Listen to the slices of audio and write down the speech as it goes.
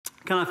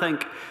Can I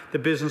thank the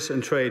Business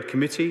and Trade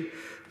Committee,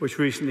 which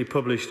recently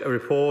published a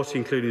report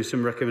including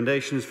some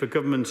recommendations for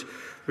government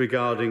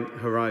regarding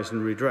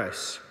Horizon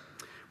redress.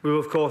 We will,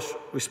 of course,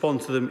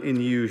 respond to them in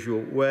the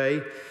usual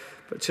way,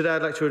 but today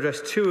I'd like to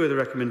address two of the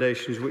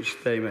recommendations which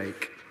they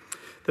make.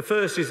 The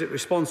first is that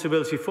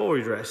responsibility for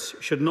redress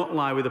should not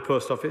lie with the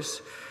Post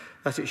Office,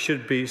 that it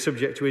should be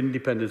subject to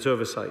independent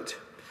oversight.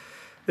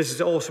 This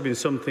has also been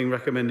something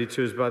recommended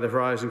to us by the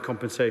Horizon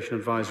Compensation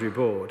Advisory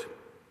Board.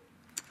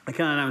 I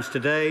can announce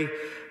today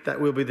that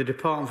it will be the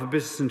Department for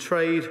Business and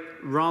Trade,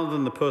 rather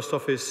than the Post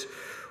Office,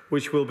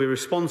 which will be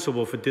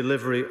responsible for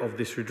delivery of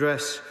this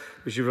redress,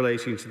 which is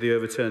relating to the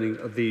overturning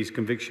of these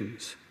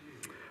convictions.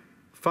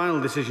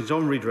 Final decisions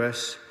on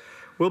redress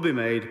will be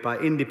made by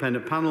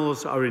independent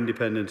panels or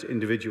independent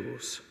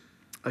individuals.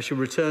 I shall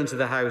return to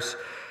the House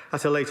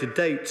at a later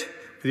date,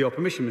 with your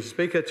permission, Mr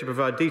Speaker, to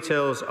provide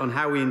details on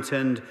how we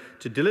intend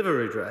to deliver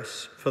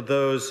redress for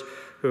those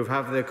who have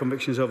had their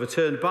convictions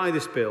overturned by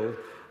this bill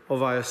or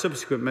via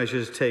subsequent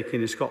measures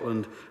taken in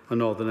Scotland and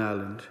Northern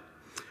Ireland.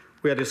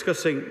 We are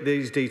discussing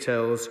these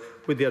details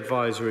with the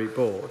Advisory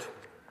Board.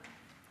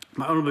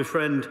 My honourable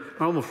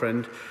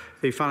friend,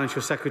 the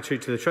Financial Secretary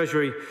to the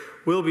Treasury,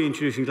 will be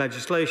introducing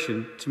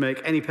legislation to make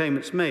any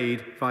payments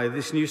made via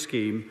this new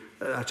scheme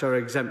that are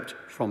exempt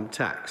from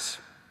tax.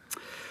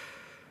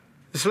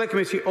 The Select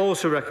Committee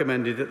also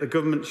recommended that the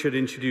Government should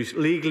introduce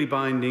legally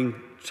binding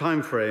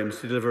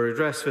timeframes to deliver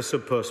redress for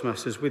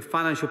sub-postmasters with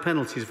financial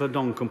penalties for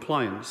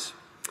non-compliance.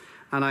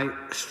 And I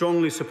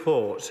strongly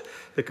support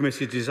the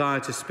Committee's desire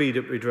to speed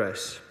up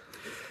redress.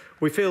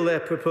 We feel their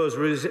proposed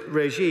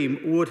regime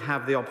would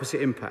have the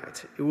opposite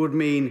impact. It would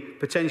mean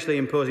potentially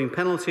imposing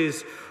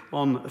penalties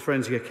on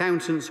forensic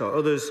accountants or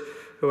others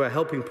who are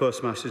helping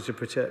postmasters to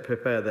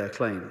prepare their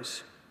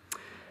claims.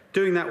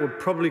 Doing that would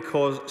probably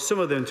cause some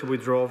of them to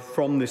withdraw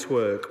from this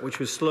work, which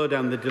would slow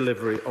down the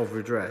delivery of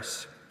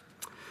redress.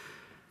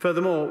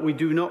 Furthermore, we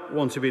do not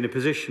want to be in a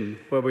position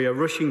where we are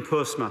rushing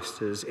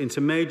postmasters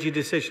into major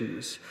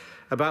decisions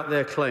about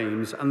their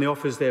claims and the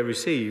offers they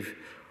receive,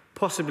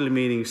 possibly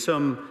meaning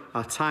some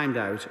are timed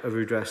out of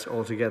redress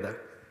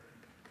altogether.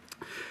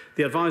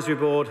 The Advisory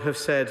Board have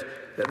said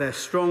that their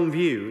strong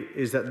view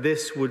is that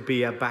this would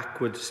be a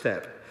backward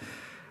step,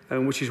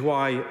 which is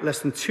why less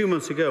than 2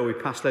 months ago we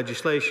passed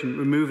legislation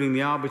removing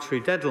the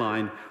arbitrary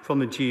deadline from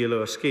the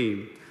GLO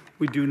scheme.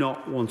 We do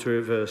not want to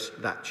reverse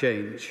that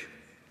change.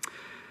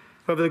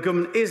 However, the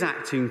Government is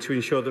acting to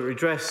ensure that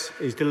redress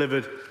is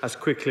delivered as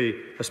quickly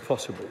as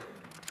possible.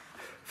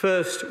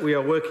 First, we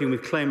are working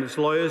with claimants'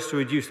 lawyers to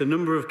reduce the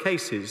number of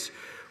cases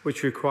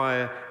which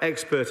require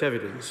expert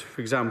evidence,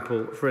 for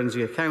example,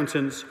 forensic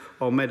accountants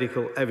or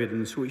medical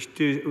evidence, which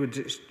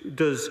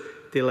does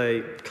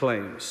delay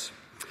claims.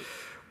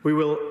 We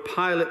will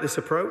pilot this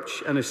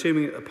approach, and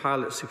assuming that the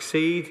pilots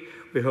succeed,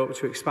 we hope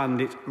to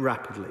expand it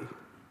rapidly.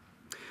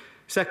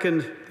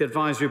 Second, the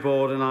Advisory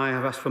Board and I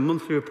have asked for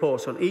monthly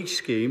reports on each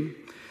scheme.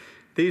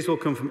 These will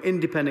come from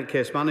independent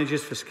case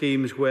managers for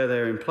schemes where they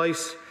are in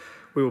place.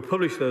 We will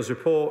publish those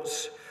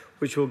reports,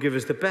 which will give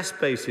us the best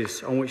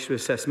basis on which to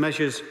assess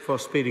measures for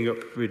speeding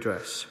up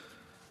redress.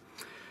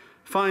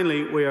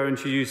 Finally, we are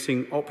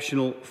introducing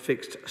optional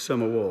fixed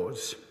sum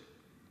awards.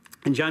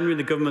 In January,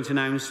 the Government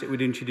announced it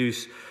would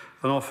introduce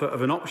an offer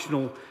of an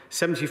optional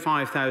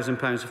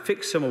 £75,000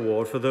 fixed sum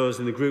award for those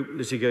in the Group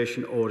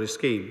Litigation Order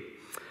scheme.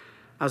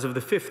 As of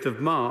the 5th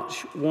of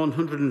March,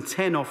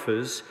 110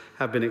 offers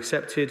have been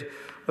accepted,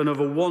 and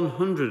over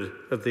 100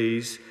 of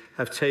these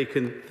have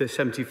taken the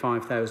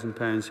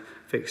 £75,000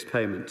 fixed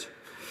payment.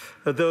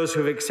 Of those who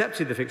have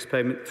accepted the fixed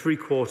payment,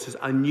 3/4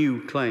 are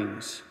new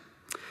claims.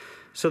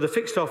 So the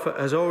fixed offer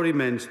has already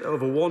meant that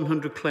over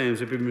 100 claims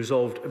have been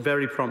resolved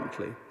very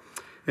promptly.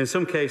 In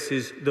some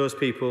cases, those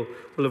people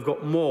will have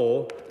got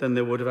more than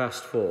they would have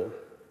asked for.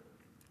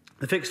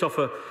 The fixed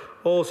offer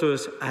also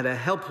has had a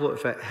helpful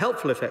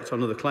effect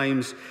on other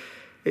claims.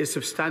 It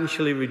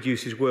substantially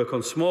reduces work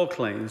on small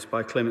claims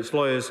by claimants'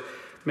 lawyers,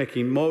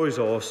 making more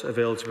resource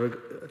available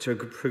to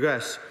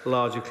progress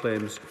larger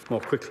claims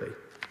more quickly.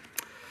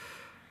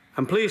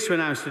 I'm pleased to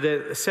announce today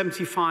that the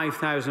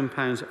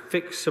 £75,000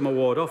 fixed sum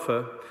award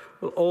offer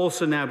will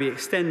also now be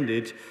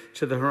extended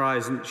to the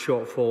Horizon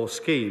shortfall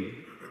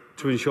scheme,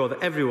 to ensure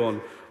that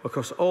everyone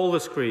across all the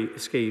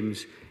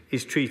schemes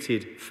is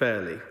treated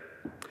fairly.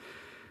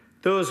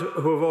 Those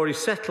who have already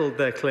settled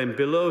their claim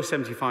below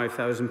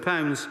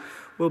 £75,000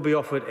 will be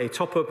offered a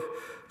top-up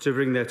to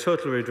bring their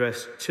total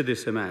redress to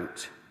this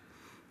amount.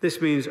 This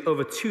means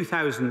over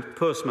 2,000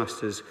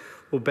 postmasters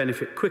will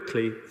benefit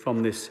quickly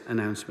from this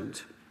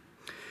announcement.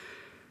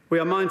 We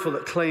are mindful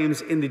that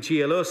claims in the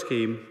GLO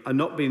scheme are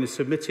not being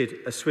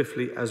submitted as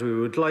swiftly as we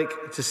would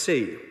like to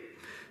see.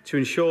 To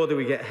ensure that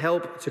we get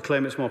help to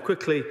claimants more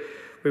quickly,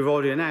 we've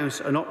already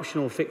announced an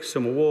optional fixed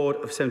sum award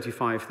of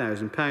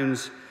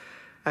 £75,000.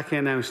 I can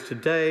announce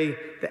today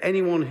that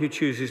anyone who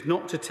chooses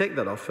not to take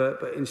that offer,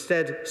 but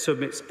instead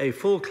submits a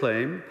full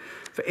claim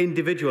for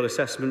individual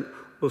assessment,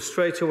 will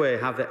straight away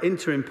have their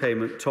interim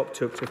payment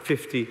topped up to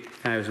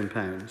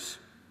 £50,000.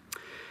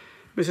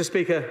 Mr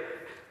Speaker,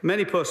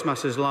 Many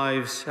postmasters'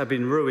 lives have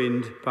been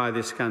ruined by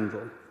this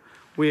scandal.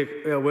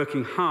 We are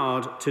working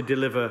hard to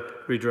deliver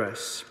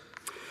redress.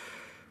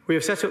 We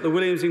have set up the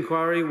Williams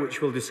inquiry,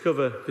 which will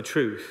discover the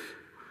truth.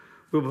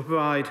 We will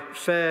provide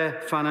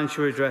fair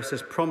financial redress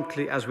as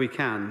promptly as we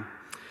can,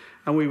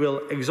 and we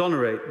will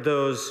exonerate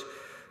those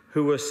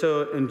who were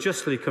so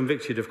unjustly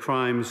convicted of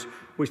crimes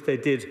which they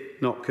did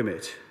not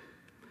commit.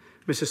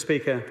 Mr.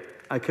 Speaker,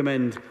 I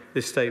commend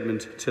this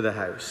statement to the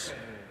House.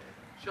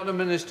 Shadow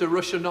Minister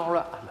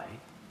Rushanora Ali.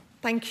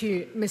 Thank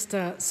you,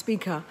 Mr.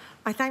 Speaker.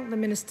 I thank the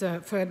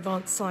Minister for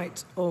advance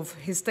sight of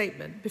his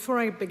statement. Before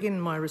I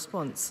begin my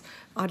response,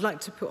 I'd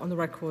like to put on the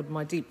record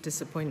my deep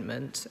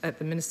disappointment at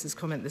the Minister's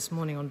comment this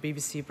morning on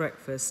BBC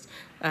Breakfast.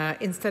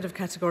 Instead of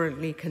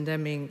categorically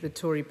condemning the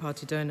Tory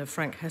party donor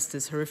Frank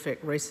Hester's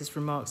horrific racist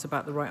remarks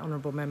about the Right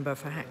Honourable Member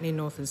for Hackney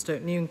North and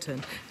Stoke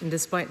Newington, and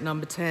despite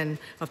Number 10,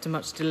 after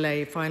much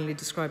delay, finally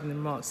describing the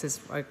remarks as,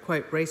 I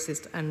quote,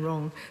 racist and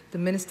wrong, the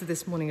Minister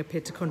this morning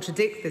appeared to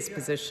contradict this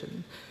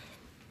position.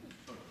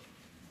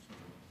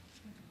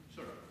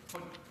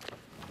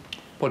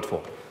 Point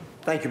 4.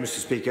 Thank you, Mr.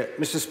 Speaker.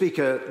 Mr.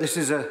 Speaker, this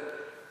is a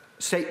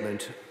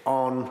statement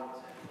on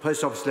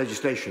post office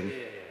legislation,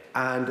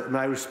 and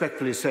may I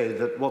respectfully say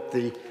that what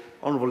the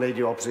honourable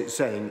lady opposite is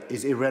saying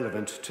is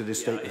irrelevant to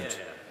this statement.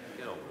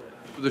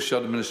 The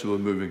Shadow Minister, we're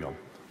moving on.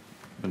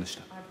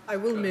 Minister. I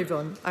will move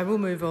on. I will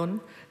move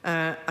on.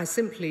 I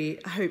simply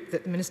hope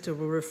that the Minister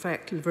will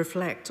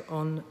reflect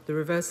on the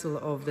reversal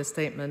of the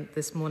statement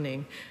this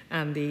morning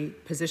and the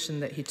position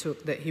that he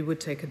took, that he would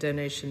take a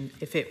donation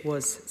if it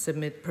was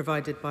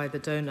provided by the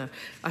donor.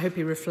 I hope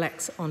he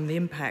reflects on the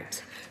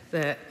impact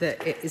that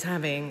it is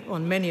having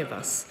on many of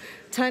us.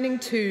 Turning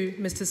to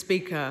Mr.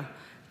 Speaker,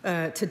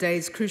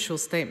 today's crucial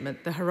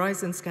statement, the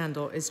Horizon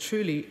scandal is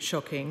truly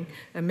shocking,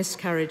 a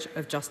miscarriage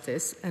of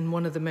justice and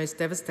one of the most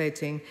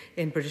devastating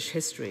in British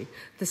history.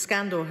 The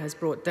scandal has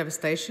brought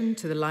devastation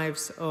to the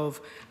lives of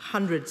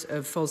hundreds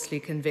of falsely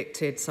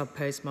convicted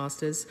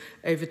sub-postmasters.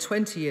 Over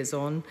 20 years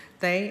on,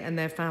 they and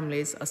their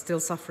families are still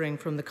suffering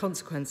from the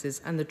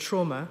consequences and the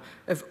trauma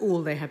of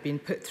all they have been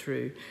put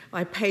through.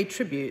 I pay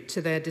tribute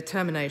to their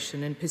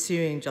determination in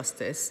pursuing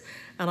justice,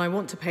 and I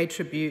want to pay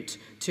tribute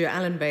to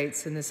Alan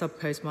Bates and the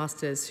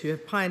sub-postmasters who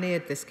have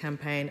pioneered this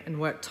campaign and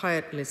worked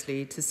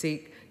tirelessly to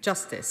seek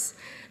justice.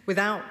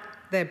 Without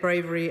their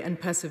bravery and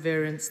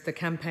perseverance, the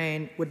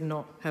campaign would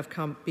not have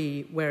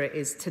be where it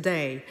is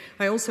today.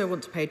 I also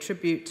want to pay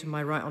tribute to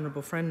my right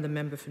honourable friend, the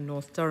member for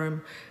North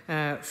Durham,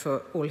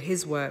 for all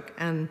his work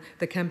and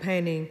the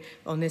campaigning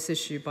on this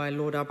issue by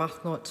Lord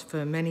Arbuthnot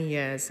for many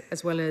years,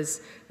 as well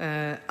as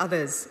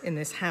others in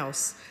this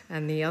House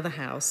and the other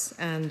House,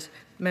 and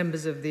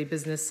members of the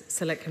Business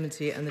Select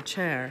Committee and the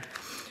Chair.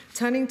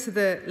 Turning to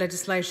the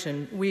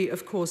legislation, we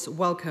of course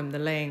welcome the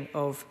laying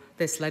of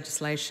this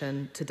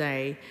legislation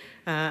today.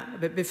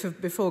 But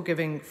before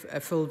giving a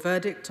full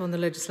verdict on the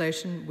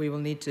legislation, we will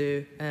need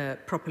to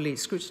properly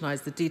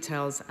scrutinise the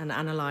details and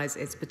analyse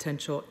its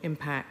potential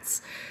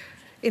impacts.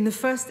 In the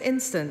first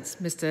instance,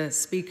 Mr.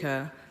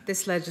 Speaker,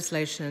 this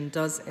legislation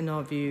does, in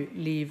our view,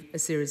 leave a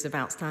series of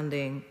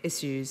outstanding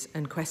issues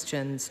and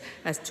questions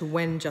as to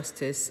when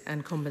justice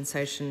and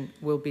compensation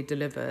will be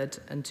delivered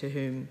and to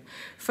whom.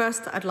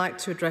 First, I'd like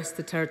to address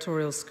the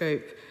territorial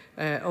scope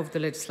of the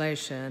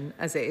legislation,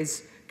 as it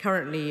is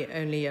currently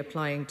only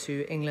applying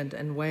to England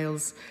and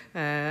Wales,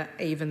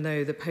 even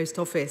though the Post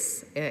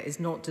Office is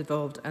not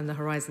devolved and the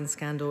Horizon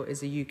scandal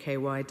is a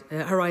UK-wide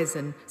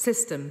Horizon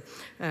system,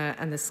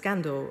 and the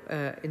scandal,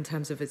 in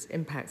terms of its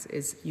impacts,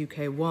 is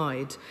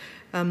UK-wide.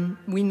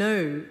 We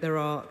know there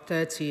are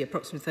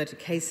approximately 30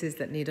 cases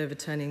that need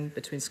overturning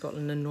between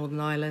Scotland and Northern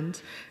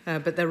Ireland,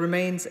 but there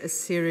remains a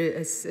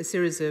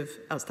series of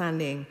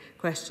outstanding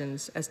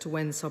questions as to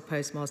when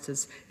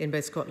sub-postmasters in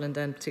both Scotland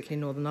and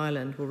particularly Northern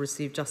Ireland will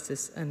receive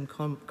justice and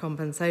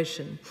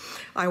compensation.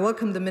 I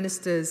welcome the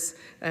Minister's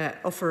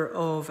offer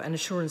of and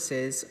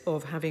assurances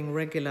of having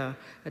regular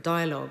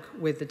dialogue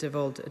with the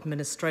devolved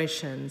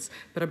administrations,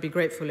 but I'd be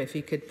grateful if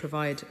he could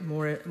provide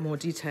more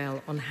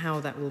detail on how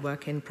that will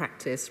work in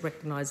practice,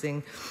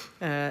 recognising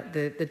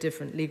the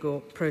different legal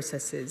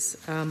processes.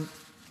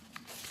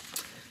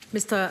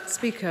 Mr.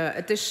 Speaker,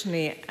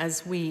 additionally,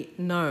 as we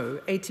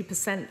know,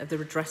 80% of the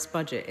redress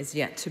budget is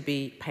yet to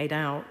be paid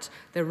out.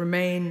 There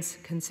remains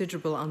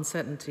considerable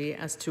uncertainty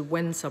as to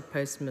when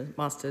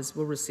sub-postmasters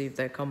will receive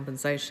their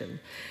compensation.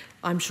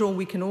 I'm sure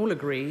we can all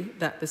agree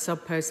that the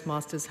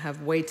sub-postmasters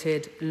have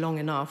waited long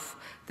enough.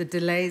 The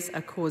delays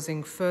are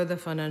causing further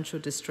financial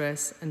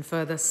distress and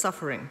further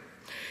suffering.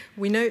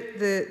 We note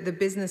the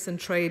Business and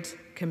Trade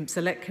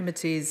Select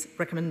Committee's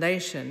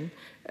recommendation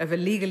of a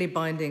legally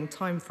binding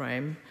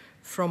timeframe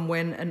from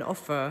when an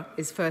offer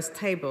is first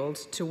tabled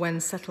to when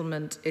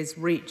settlement is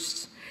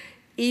reached.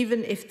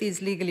 Even if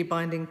these legally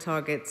binding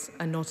targets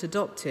are not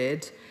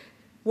adopted,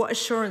 what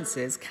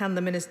assurances can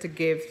the Minister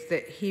give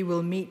that he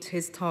will meet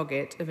his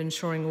target of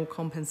ensuring all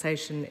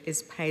compensation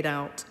is paid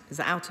out, is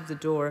out of the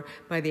door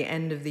by the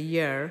end of the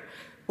year?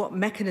 What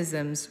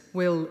mechanisms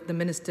will the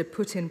Minister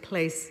put in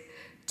place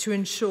to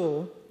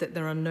ensure that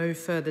there are no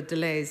further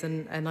delays.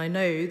 And I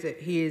know that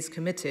he is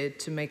committed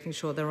to making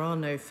sure there are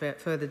no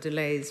further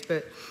delays,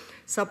 but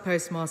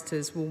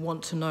sub-postmasters will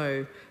want to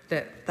know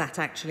that that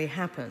actually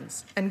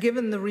happens. And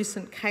given the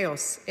recent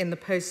chaos in the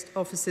Post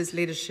Office's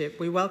leadership,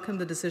 we welcome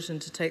the decision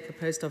to take the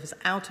Post Office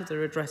out of the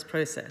redress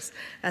process.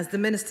 As the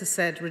Minister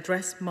said,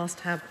 redress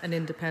must have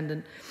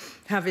independent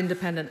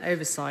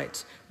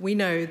oversight. We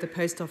know the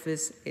Post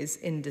Office is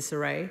in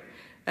disarray,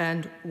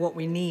 and what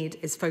we need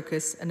is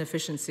focus and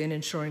efficiency in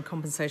ensuring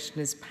compensation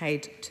is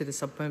paid to the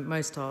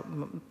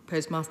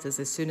postmasters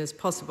as soon as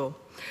possible.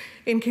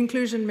 In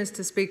conclusion,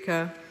 Mr.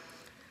 Speaker,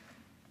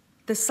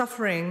 the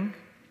suffering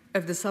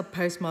of the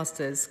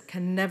sub-postmasters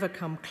can never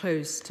come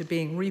close to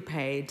being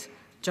repaid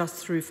just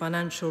through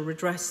financial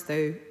redress,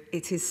 though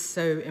it is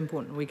so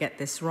important we get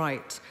this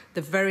right.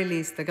 The very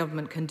least the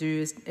government can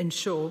do is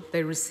ensure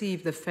they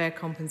receive the fair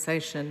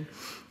compensation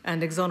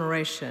and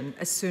exoneration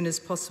as soon as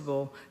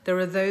possible. There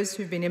are those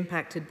who've been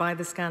impacted by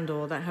the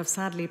scandal that have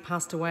sadly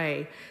passed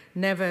away,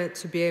 never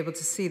to be able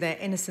to see their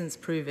innocence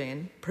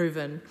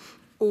proven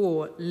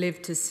or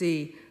live to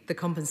see the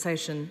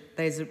compensation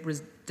they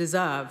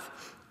deserve.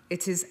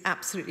 It is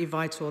absolutely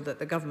vital that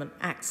the government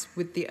acts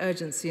with the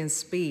urgency and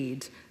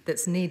speed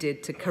that's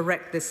needed to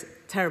correct this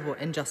terrible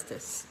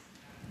injustice.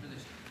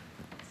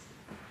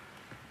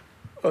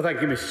 Well,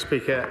 thank you, Mr.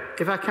 Speaker.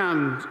 If I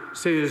can,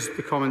 seeing as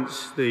the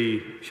comments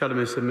the Shadow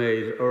Minister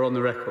made are on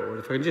the record,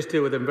 if I can just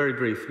deal with them very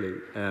briefly,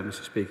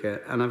 Mr.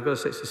 Speaker. And I've got to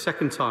say, it's the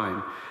second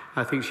time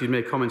I think she's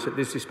made comments at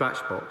this dispatch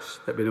box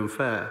that have been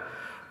unfair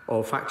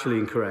or factually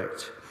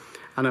incorrect.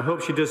 And I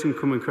hope she doesn't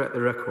come and correct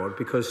the record,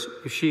 because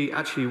if she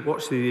actually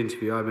watched the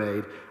interview I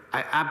made,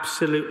 I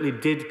absolutely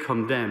did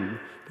condemn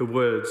the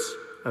words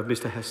of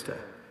Mr. Hester.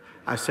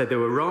 I said they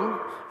were wrong,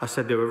 I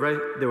said they were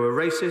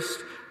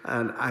racist,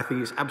 and I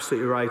think it's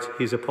absolutely right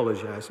he's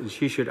apologised. And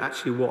she should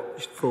actually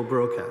watch the full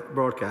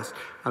broadcast,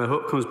 and I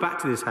hope comes back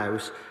to this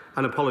House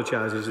and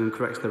apologises and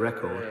corrects the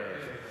record.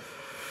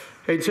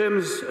 In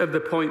terms of the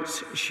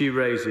points she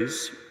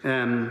raises,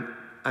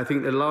 I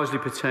think they largely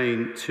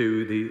pertain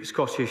to the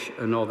Scottish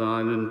and Northern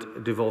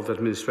Ireland devolved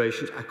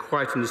administrations. I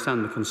quite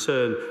understand the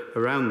concern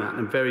around that, and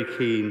I'm very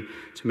keen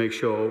to make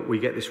sure we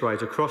get this right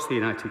across the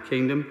United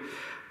Kingdom.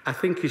 I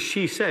think, as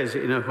she says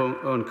in her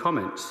own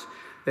comments,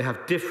 they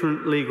have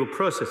different legal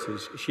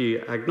processes, she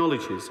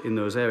acknowledges, in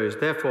those areas.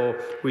 Therefore,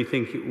 we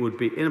think it would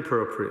be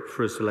inappropriate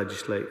for us to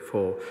legislate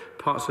for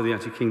parts of the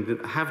United Kingdom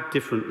that have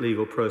different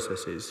legal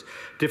processes,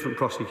 different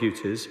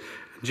prosecutors.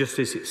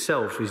 Justice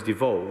itself is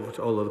devolved,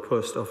 although the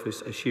Post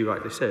Office, as she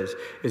rightly says,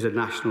 is a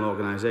national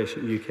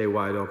organisation,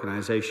 UK-wide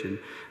organisation.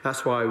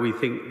 That's why we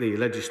think the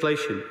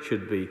legislation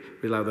should be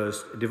allow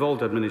those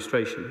devolved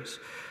administrations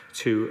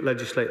to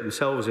legislate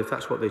themselves if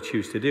that's what they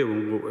choose to do,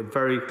 and we work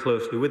very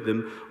closely with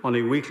them on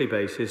a weekly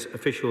basis.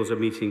 Officials are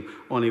meeting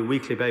on a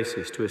weekly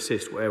basis to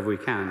assist wherever we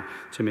can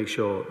to make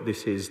sure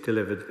this is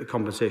delivered, the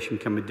compensation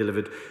can be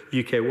delivered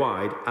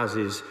UK-wide, as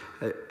is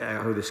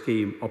how the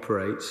scheme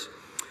operates.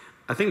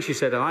 I think she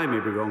said, and I may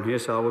be wrong here,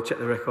 so I will check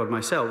the record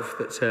myself,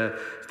 that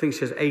I think she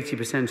says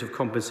 80% of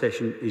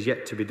compensation is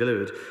yet to be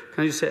delivered.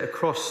 Can I just say,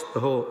 across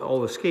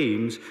all the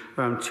schemes,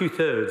 around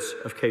 2/3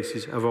 of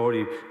cases have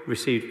already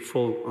received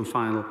full and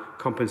final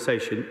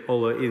compensation,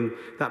 although in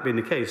that being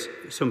the case,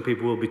 some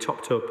people will be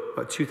topped up,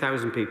 about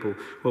 2,000 people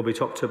will be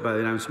topped up by the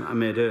announcement I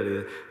made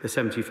earlier, the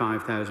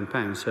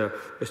 £75,000. So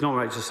it's not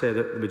right to say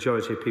that the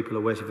majority of people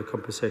are waiting for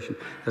compensation,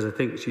 as I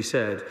think she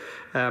said.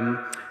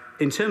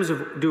 In terms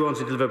of do we want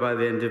to deliver by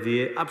the end of the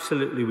year,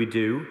 absolutely we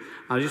do.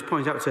 I'll just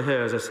point out to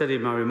her, as I said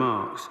in my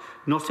remarks,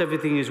 not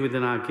everything is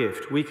within our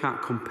gift. We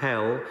can't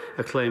compel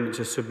a claimant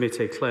to submit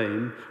a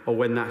claim or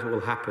when that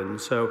will happen.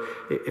 So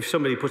if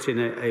somebody put in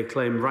a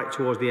claim right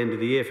towards the end of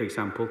the year, for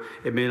example,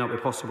 it may not be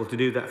possible to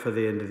do that for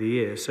the end of the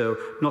year. So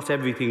not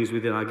everything is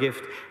within our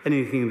gift.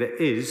 Anything that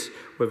is,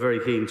 we're very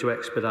keen to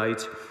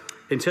expedite.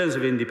 In terms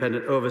of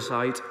independent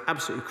oversight,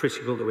 absolutely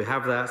critical that we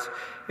have that.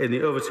 In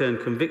the overturned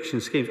conviction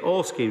schemes,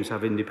 all schemes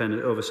have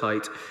independent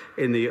oversight.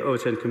 In the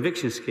overturned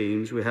conviction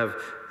schemes, we have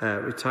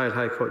retired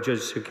High Court Judge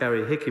Sir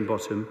Gary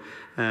Hickinbottom,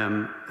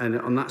 and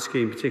on that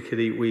scheme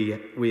particularly,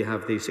 we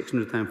have the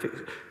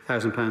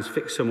 £600,000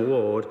 fixed sum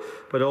award,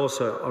 but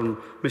also on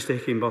Mr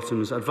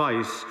Hickinbottom's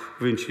advice,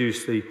 we've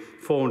introduced the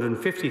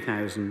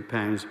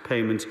 £450,000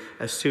 payment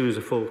as soon as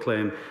a full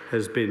claim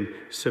has been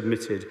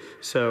submitted.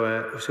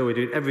 So we're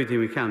doing everything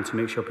we can to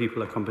make sure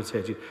people are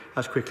compensated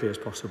as quickly as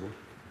possible.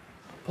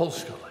 Paul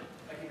Scully.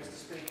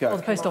 Well,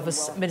 the Post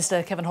Office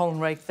Minister, Kevin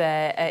Hollinrake,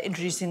 there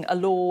introducing a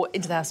law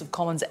into the House of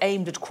Commons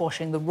aimed at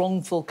quashing the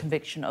wrongful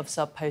conviction of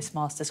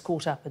sub-postmasters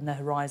caught up in the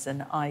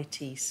Horizon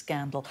IT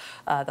scandal.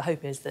 The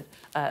hope is that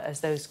as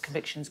those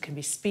convictions can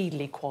be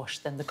speedily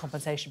quashed, then the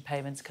compensation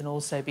payments can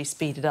also be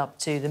speeded up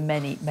to the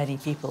many, many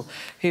people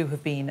who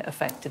have been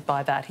affected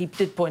by that. He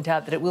did point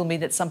out that it will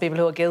mean that some people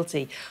who are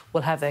guilty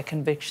will have their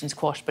convictions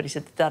quashed, but he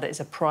said that is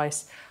a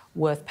price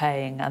worth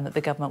paying, and that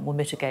the government will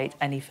mitigate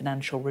any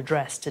financial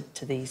redress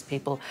to these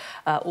people.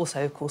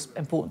 Also, of course,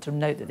 important to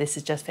note that this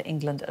is just for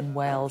England and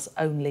Wales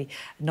only,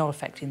 not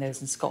affecting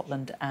those in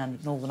Scotland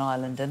and Northern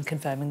Ireland, and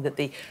confirming that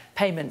the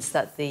payments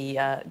that the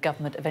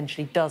government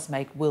eventually does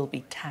make will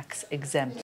be tax exempt.